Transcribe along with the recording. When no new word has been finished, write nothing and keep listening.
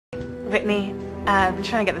Whitney, I've been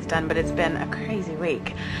trying to get this done, but it's been a crazy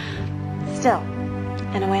week. Still,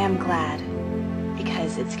 in a way I'm glad,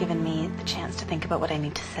 because it's given me the chance to think about what I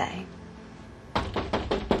need to say.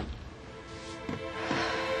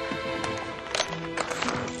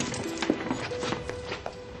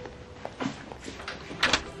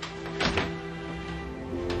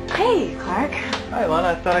 Hey, Clark. Hi, Lana.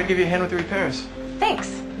 I thought I'd give you a hand with the repairs.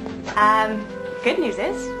 Thanks. Good news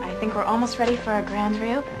is, I think we're almost ready for a grand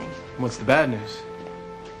reopening. What's the bad news?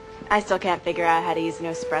 I still can't figure out how to use an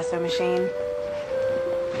espresso machine.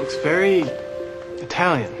 Looks very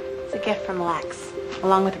Italian. It's a gift from Lex,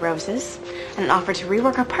 along with roses, and an offer to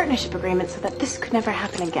rework our partnership agreement so that this could never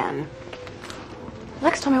happen again.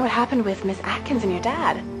 Lex told me what happened with Miss Atkins and your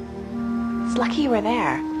dad. It's lucky you were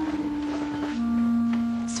there.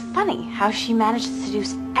 It's funny how she managed to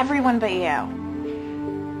seduce everyone but you.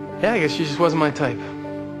 Yeah, I guess she just wasn't my type.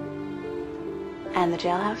 And the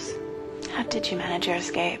jailhouse? How did you manage your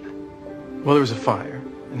escape? Well, there was a fire,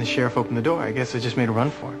 and the sheriff opened the door. I guess I just made a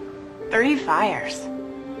run for it. 3 fires.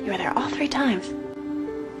 You were there all 3 times.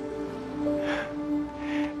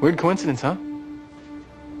 Weird coincidence, huh?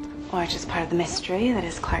 Or just part of the mystery that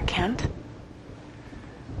is Clark Kent.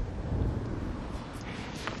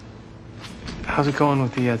 How's it going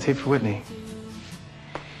with the tape for Whitney?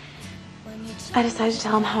 I decided to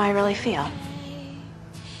tell him how I really feel.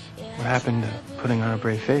 What happened to putting on a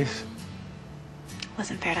brave face?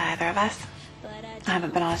 Wasn't fair to either of us. I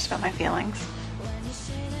haven't been honest about my feelings.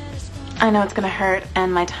 I know it's gonna hurt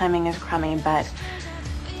and my timing is crummy, but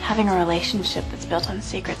having a relationship that's built on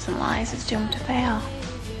secrets and lies is doomed to fail.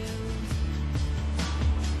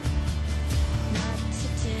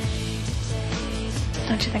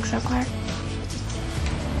 Don't you think so, Clark?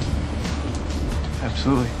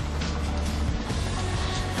 Absolutely.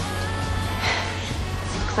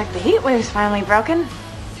 Looks like the heat wave's finally broken.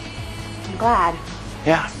 I'm glad.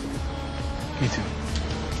 Yeah, me too.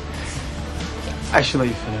 I should let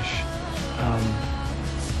you finish.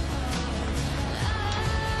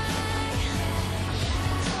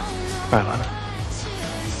 Bye, Lana.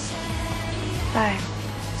 Bye.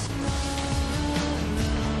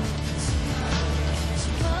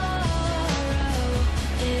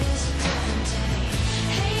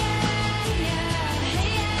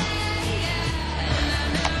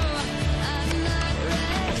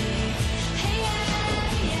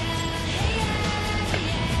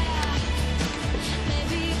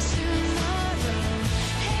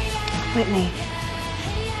 Whitney,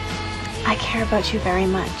 I care about you very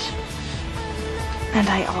much, and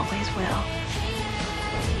I always will.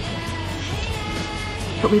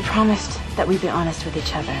 But we promised that we'd be honest with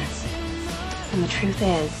each other, and the truth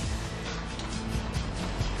is,